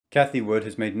Cathie Wood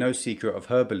has made no secret of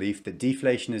her belief that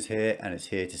deflation is here and it's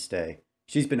here to stay.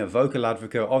 She's been a vocal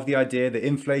advocate of the idea that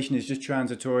inflation is just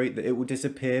transitory, that it will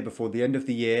disappear before the end of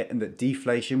the year, and that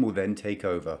deflation will then take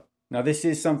over. Now, this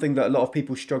is something that a lot of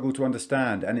people struggle to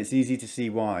understand, and it's easy to see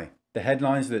why. The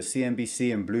headlines that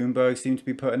CNBC and Bloomberg seem to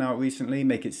be putting out recently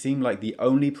make it seem like the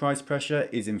only price pressure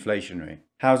is inflationary.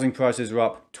 Housing prices are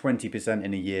up 20%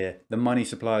 in a year, the money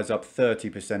supply is up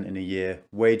 30% in a year,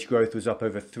 wage growth was up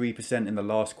over 3% in the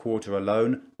last quarter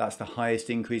alone. That's the highest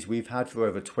increase we've had for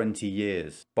over 20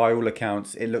 years. By all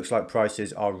accounts, it looks like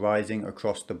prices are rising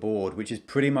across the board, which is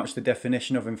pretty much the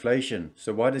definition of inflation.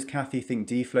 So why does Cathy think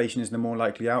deflation is the more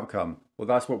likely outcome? Well,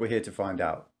 that's what we're here to find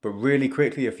out. But really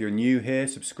quickly, if you're new here,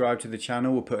 subscribe to the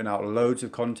channel. We're putting out loads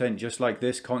of content just like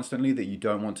this constantly that you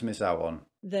don't want to miss out on.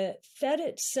 The Fed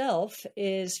itself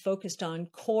is focused on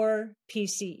core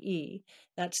PCE.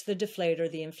 That's the deflator,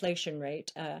 the inflation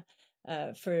rate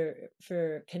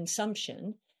for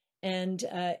consumption. And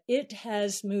it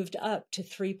has moved up to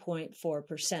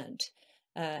 3.4%.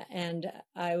 And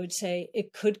I would say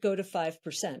it could go to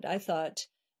 5%.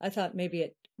 I thought maybe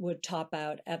it would top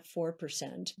out at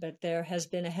 4%, but there has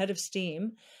been a head of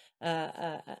steam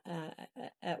at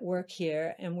work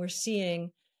here, and we're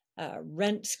seeing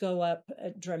rents go up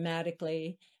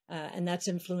dramatically, and that's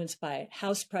influenced by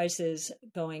house prices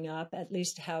going up, at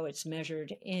least how it's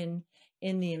measured in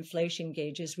the inflation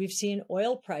gauges. We've seen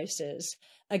oil prices,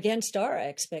 against our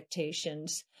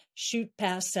expectations, shoot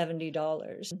past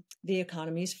 $70. The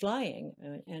economy's flying,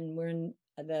 and we're in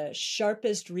the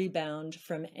sharpest rebound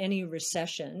from any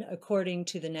recession, according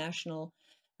to the National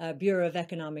Bureau of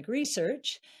Economic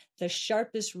Research, the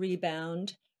sharpest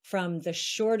rebound from the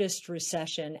shortest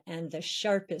recession and the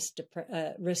sharpest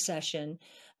recession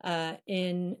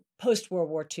in post-World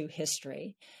War II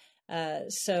history.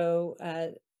 So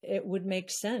it would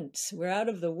make sense. We're out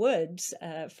of the woods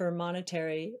for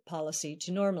monetary policy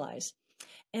to normalize.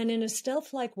 And in a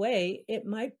stealth-like way, it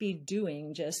might be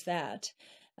doing just that.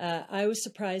 I was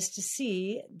surprised to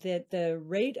see that the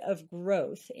rate of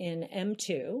growth in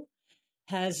M2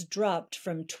 has dropped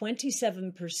from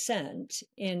 27%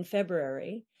 in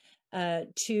February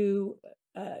to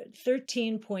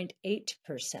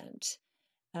 13.8%.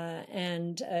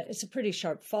 And it's a pretty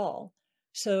sharp fall.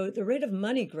 So the rate of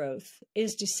money growth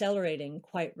is decelerating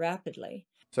quite rapidly.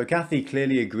 So Cathy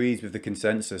clearly agrees with the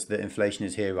consensus that inflation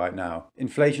is here right now.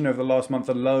 Inflation over the last month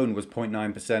alone was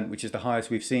 0.9%, which is the highest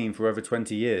we've seen for over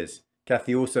 20 years.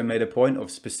 Cathy also made a point of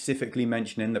specifically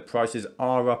mentioning that prices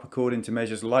are up according to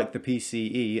measures like the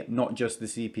PCE, not just the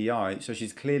CPI, so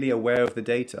she's clearly aware of the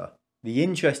data. The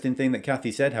interesting thing that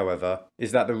Cathy said, however,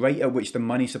 is that the rate at which the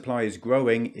money supply is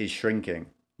growing is shrinking.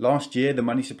 Last year, the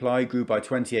money supply grew by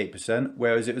 28%,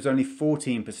 whereas it was only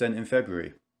 14% in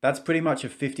February. That's pretty much a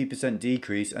 50%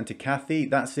 decrease, and to Cathy,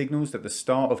 that signals that the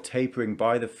start of tapering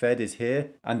by the Fed is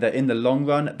here, and that in the long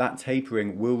run, that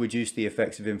tapering will reduce the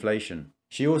effects of inflation.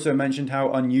 She also mentioned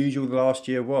how unusual the last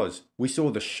year was. We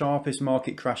saw the sharpest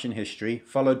market crash in history,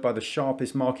 followed by the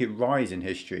sharpest market rise in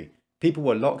history. People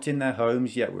were locked in their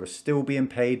homes, yet were still being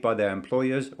paid by their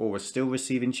employers or were still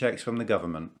receiving checks from the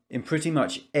government. In pretty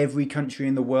much every country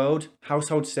in the world,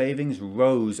 household savings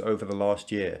rose over the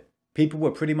last year. People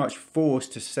were pretty much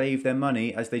forced to save their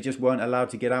money as they just weren't allowed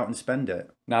to get out and spend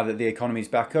it. Now that the economy's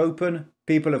back open,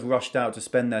 people have rushed out to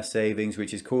spend their savings,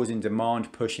 which is causing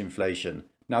demand push inflation.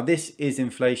 Now this is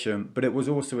inflation, but it was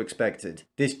also expected.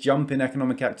 This jump in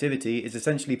economic activity is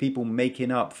essentially people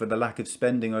making up for the lack of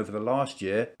spending over the last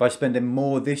year by spending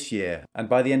more this year. And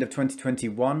by the end of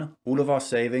 2021, all of our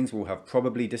savings will have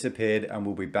probably disappeared and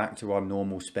we'll be back to our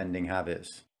normal spending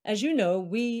habits. As you know,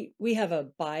 we have a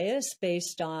bias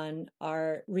based on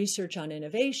our research on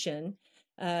innovation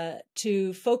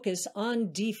to focus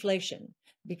on deflation,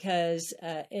 because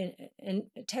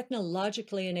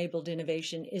technologically enabled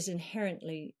innovation is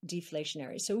inherently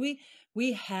deflationary. So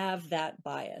we have that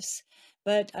bias.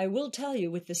 But I will tell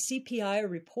you, with the CPI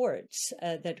reports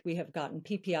that we have gotten,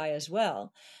 PPI as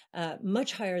well,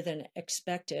 much higher than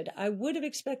expected, I would have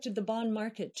expected the bond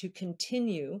market to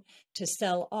continue to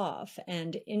sell off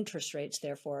and interest rates,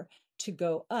 therefore, to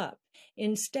go up.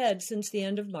 Instead, since the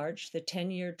end of March, the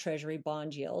 10-year Treasury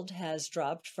bond yield has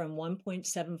dropped from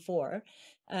 1.74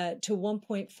 to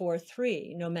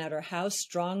 1.43, no matter how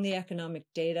strong the economic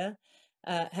data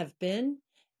have been,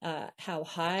 how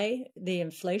high the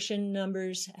inflation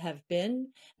numbers have been.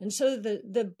 And so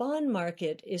the bond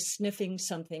market is sniffing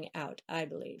something out, I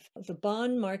believe. The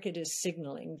bond market is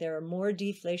signaling there are more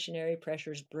deflationary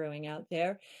pressures brewing out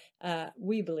there,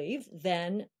 we believe,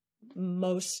 than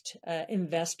most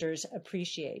investors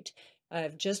appreciate.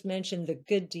 I've just mentioned the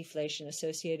good deflation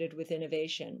associated with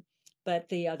innovation. But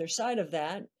the other side of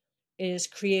that is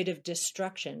creative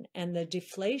destruction and the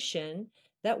deflation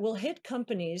that will hit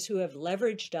companies who have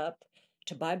leveraged up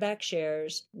to buy back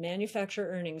shares, manufacture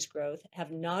earnings growth,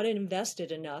 have not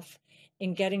invested enough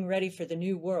in getting ready for the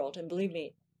new world. And believe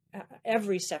me,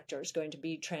 every sector is going to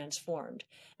be transformed.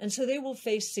 And so they will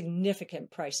face significant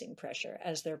pricing pressure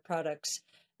as their products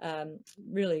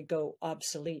really go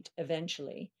obsolete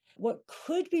eventually. What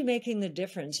could be making the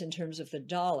difference in terms of the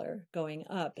dollar going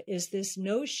up is this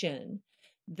notion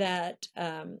that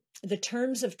the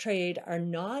terms of trade are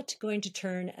not going to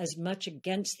turn as much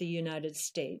against the United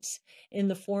States in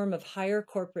the form of higher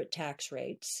corporate tax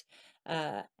rates.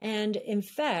 And in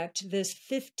fact, this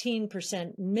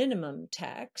 15% minimum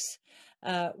tax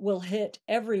will hit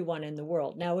everyone in the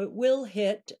world. Now, it will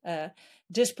hit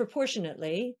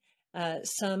disproportionately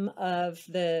some of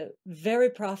the very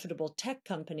profitable tech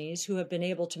companies who have been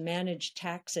able to manage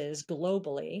taxes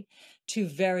globally to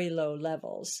very low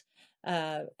levels.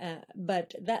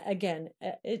 But that, again,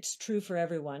 it's true for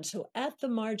everyone. So at the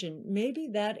margin, maybe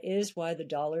that is why the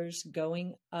dollar's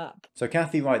going up. So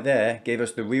Cathie right there gave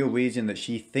us the real reason that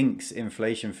she thinks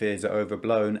inflation fears are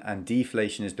overblown and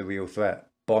deflation is the real threat: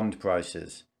 bond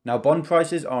prices. Now, bond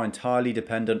prices are entirely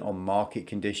dependent on market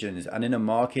conditions, and in a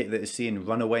market that is seeing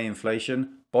runaway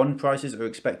inflation, bond prices are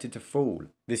expected to fall.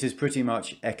 This is pretty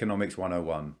much economics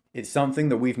 101. It's something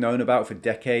that we've known about for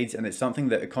decades, and it's something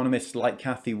that economists like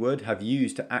Cathie Wood have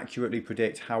used to accurately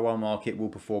predict how our market will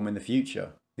perform in the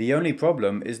future. The only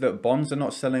problem is that bonds are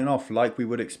not selling off like we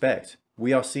would expect.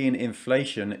 We are seeing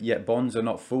inflation, yet bonds are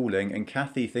not falling, and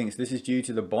Cathie thinks this is due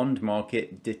to the bond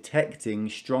market detecting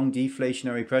strong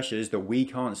deflationary pressures that we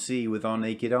can't see with our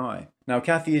naked eye. Now,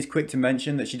 Cathie is quick to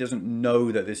mention that she doesn't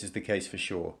know that this is the case for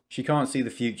sure. She can't see the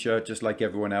future just like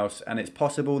everyone else, and it's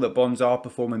possible that bonds are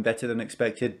performing better than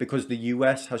expected because the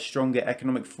US has stronger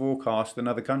economic forecasts than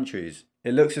other countries.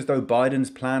 It looks as though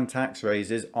Biden's planned tax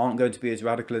raises aren't going to be as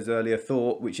radical as earlier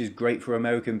thought, which is great for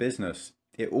American business.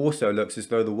 It also looks as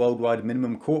though the worldwide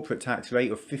minimum corporate tax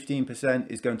rate of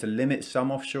 15% is going to limit some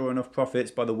offshoring of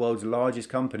profits by the world's largest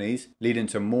companies, leading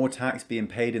to more tax being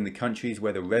paid in the countries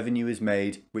where the revenue is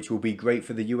made, which will be great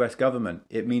for the US government.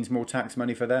 It means more tax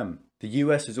money for them. The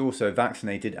US has also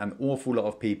vaccinated an awful lot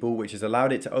of people, which has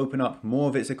allowed it to open up more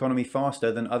of its economy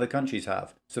faster than other countries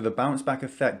have. So the bounce back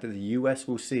effect that the US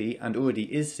will see, and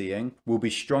already is seeing, will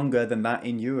be stronger than that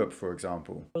in Europe, for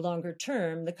example. Longer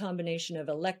term, the combination of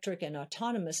electric and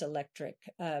autonomous electric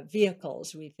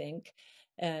vehicles, we think,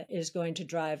 is going to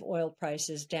drive oil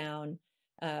prices down.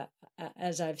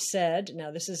 As I've said, now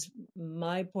this is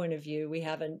my point of view. We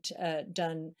haven't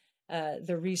done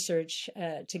the research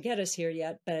to get us here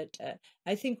yet, but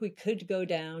I think we could go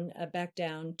down, back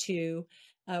down to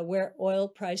where oil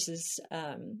prices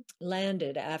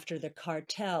landed after the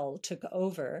cartel took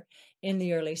over in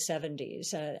the early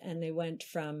 70s. And they went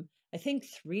from, I think,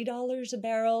 $3 a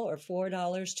barrel or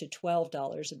 $4 to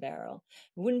 $12 a barrel.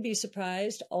 I wouldn't be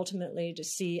surprised ultimately to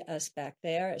see us back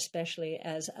there, especially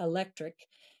as electric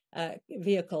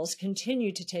vehicles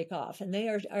continue to take off, and they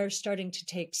are starting to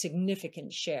take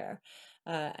significant share.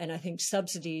 And I think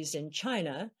subsidies in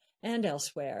China and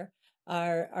elsewhere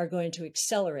are going to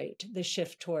accelerate the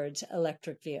shift towards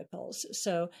electric vehicles.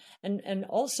 So, and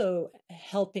also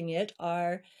helping it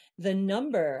are the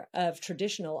number of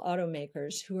traditional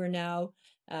automakers who are now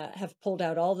have pulled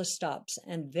out all the stops,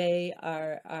 and they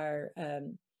are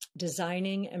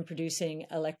designing and producing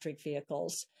electric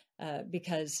vehicles.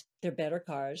 Because they're better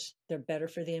cars, they're better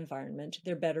for the environment,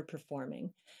 they're better performing.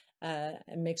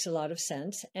 It makes a lot of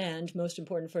sense. And most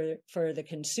important for the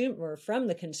consumer, from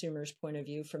the consumer's point of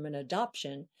view, from an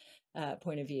adoption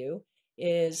point of view,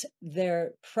 is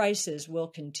their prices will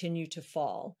continue to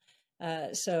fall.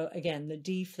 So again, the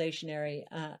deflationary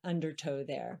undertow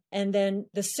there. And then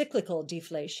the cyclical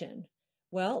deflation.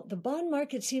 Well, the bond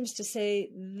market seems to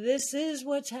say this is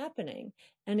what's happening.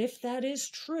 And if that is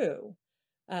true,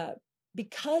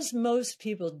 because most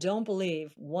people don't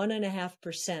believe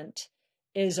 1.5%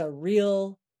 is a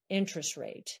real interest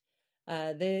rate,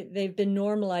 they've been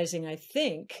normalizing, I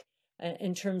think,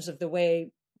 in terms of the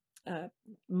way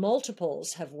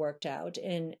multiples have worked out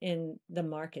in the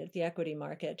market, the equity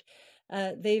market.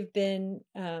 They've been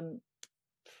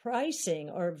pricing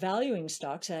or valuing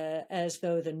stocks as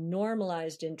though the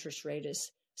normalized interest rate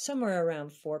is somewhere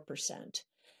around 4%.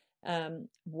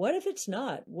 What if it's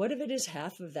not? What if it is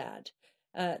half of that?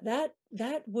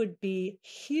 That would be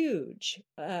huge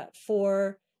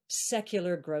for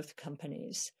secular growth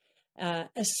companies,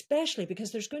 especially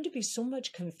because there's going to be so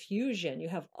much confusion. You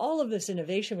have all of this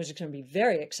innovation, which is going to be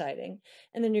very exciting,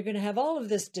 and then you're going to have all of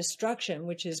this destruction,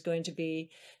 which is going to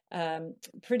be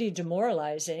pretty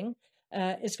demoralizing.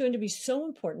 it's going to be so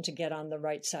important to get on the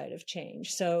right side of change.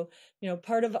 So,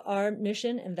 part of our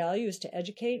mission and value is to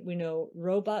educate. We know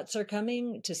robots are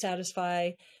coming to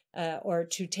satisfy or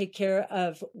to take care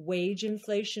of wage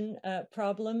inflation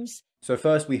problems. So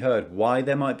first we heard why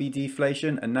there might be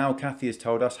deflation, and now Cathie has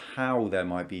told us how there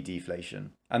might be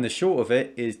deflation. And the short of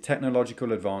it is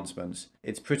technological advancements.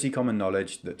 It's pretty common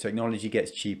knowledge that technology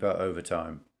gets cheaper over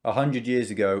time. 100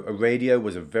 years ago, a radio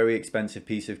was a very expensive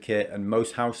piece of kit and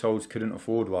most households couldn't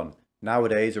afford one.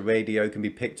 Nowadays, a radio can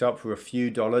be picked up for a few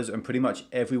dollars and pretty much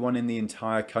everyone in the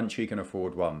entire country can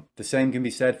afford one. The same can be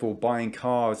said for buying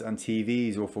cars and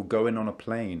TVs or for going on a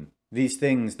plane. These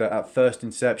things that at first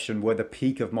inception were the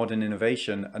peak of modern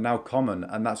innovation are now common,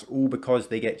 and that's all because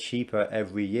they get cheaper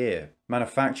every year.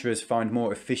 Manufacturers find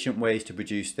more efficient ways to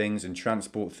produce things and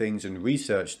transport things and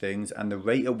research things, and the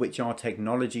rate at which our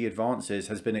technology advances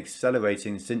has been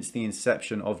accelerating since the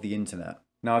inception of the internet.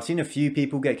 Now, I've seen a few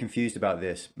people get confused about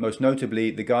this, most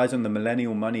notably the guys on the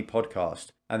Millennial Money podcast,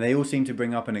 and they all seem to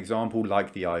bring up an example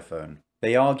like the iPhone.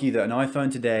 They argue that an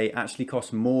iPhone today actually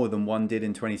costs more than one did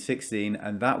in 2016,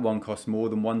 and that one costs more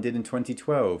than one did in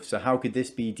 2012. So how could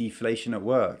this be deflation at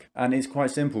work? And it's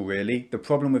quite simple, really. The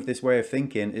problem with this way of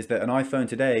thinking is that an iPhone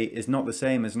today is not the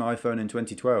same as an iPhone in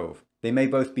 2012. They may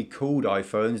both be called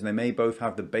iPhones and they may both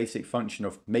have the basic function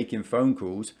of making phone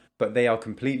calls, but they are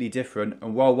completely different.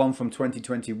 And while one from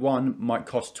 2021 might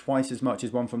cost twice as much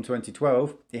as one from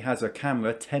 2012, it has a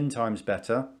camera 10 times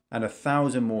better and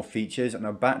 1,000 more features and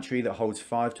a battery that holds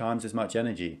 5 times as much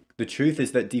energy. The truth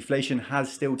is that deflation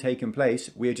has still taken place.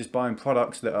 We are just buying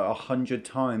products that are 100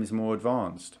 times more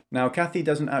advanced. Now, Cathie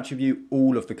doesn't attribute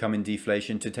all of the coming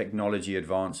deflation to technology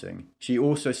advancing. She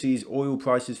also sees oil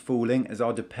prices falling as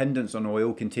our dependence on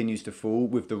oil continues to fall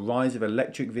with the rise of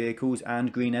electric vehicles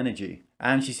and green energy.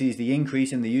 And she sees the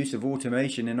increase in the use of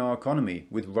automation in our economy,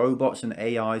 with robots and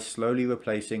AI slowly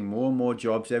replacing more and more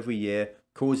jobs every year,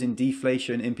 causing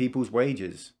deflation in people's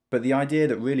wages. But the idea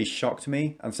that really shocked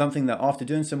me, and something that after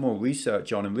doing some more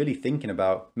research on and really thinking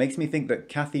about, makes me think that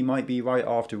Cathie might be right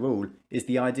after all, is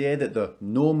the idea that the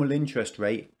normal interest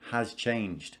rate has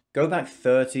changed. Go back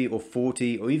 30 or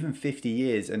 40 or even 50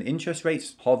 years and interest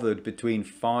rates hovered between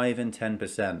 5 and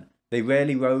 10%. They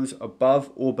rarely rose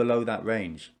above or below that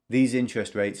range. These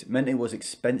interest rates meant it was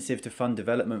expensive to fund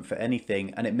development for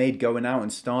anything, and it made going out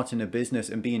and starting a business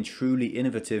and being truly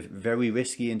innovative very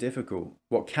risky and difficult.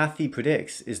 What Cathie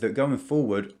predicts is that going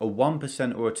forward, a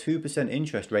 1% or a 2%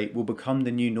 interest rate will become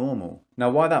the new normal. Now,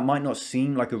 while that might not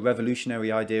seem like a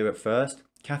revolutionary idea at first,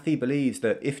 Cathie believes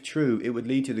that if true, it would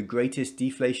lead to the greatest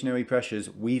deflationary pressures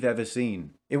we've ever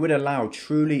seen. It would allow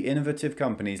truly innovative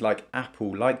companies like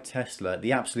Apple, like Tesla,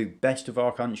 the absolute best of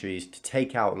our countries, to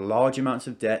take out large amounts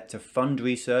of debt to fund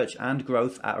research and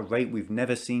growth at a rate we've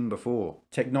never seen before.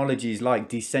 Technologies like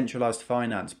decentralized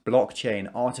finance, blockchain,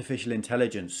 artificial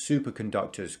intelligence,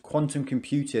 superconductors, quantum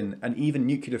computing, and even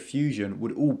nuclear fusion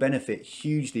would all benefit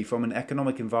hugely from an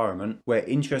economic environment where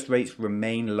interest rates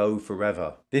remain low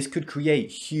forever. This could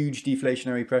create huge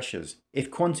deflationary pressures.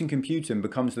 If quantum computing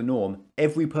becomes the norm,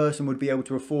 every person would be able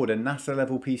to afford a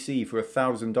NASA-level PC for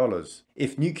 $1,000.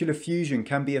 If nuclear fusion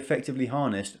can be effectively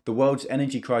harnessed, the world's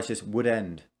energy crisis would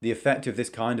end. The effect of this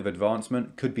kind of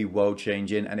advancement could be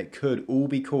world-changing, and it could all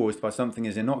be caused by something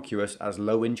as innocuous as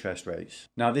low interest rates.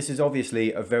 Now, this is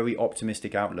obviously a very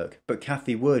optimistic outlook, but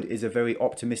Cathie Wood is a very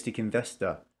optimistic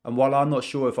investor. And while I'm not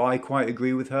sure if I quite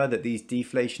agree with her that these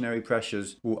deflationary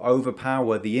pressures will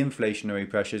overpower the inflationary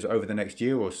pressures over the next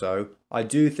year or so, I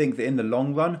do think that in the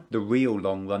long run, the real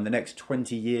long run, the next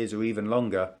 20 years or even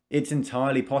longer, it's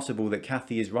entirely possible that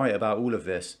Cathie is right about all of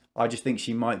this. I just think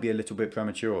she might be a little bit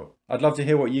premature. I'd love to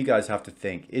hear what you guys have to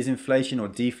think. Is inflation or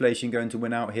deflation going to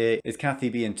win out here? Is Cathie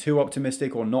being too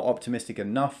optimistic or not optimistic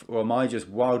enough? Or am I just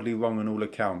wildly wrong on all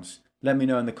accounts? Let me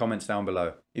know in the comments down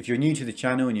below. If you're new to the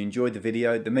channel and you enjoyed the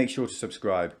video, then make sure to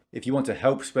subscribe. If you want to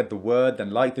help spread the word,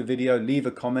 then like the video, leave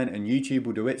a comment, and YouTube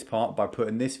will do its part by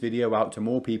putting this video out to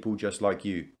more people just like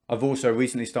you. I've also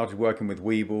recently started working with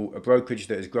Webull, a brokerage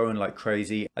that is growing like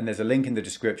crazy, and there's a link in the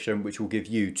description which will give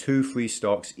you 2 free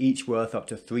stocks, each worth up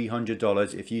to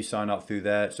 $300 if you sign up through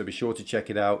there, so be sure to check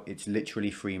it out. It's literally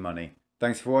free money.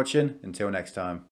 Thanks for watching, until next time.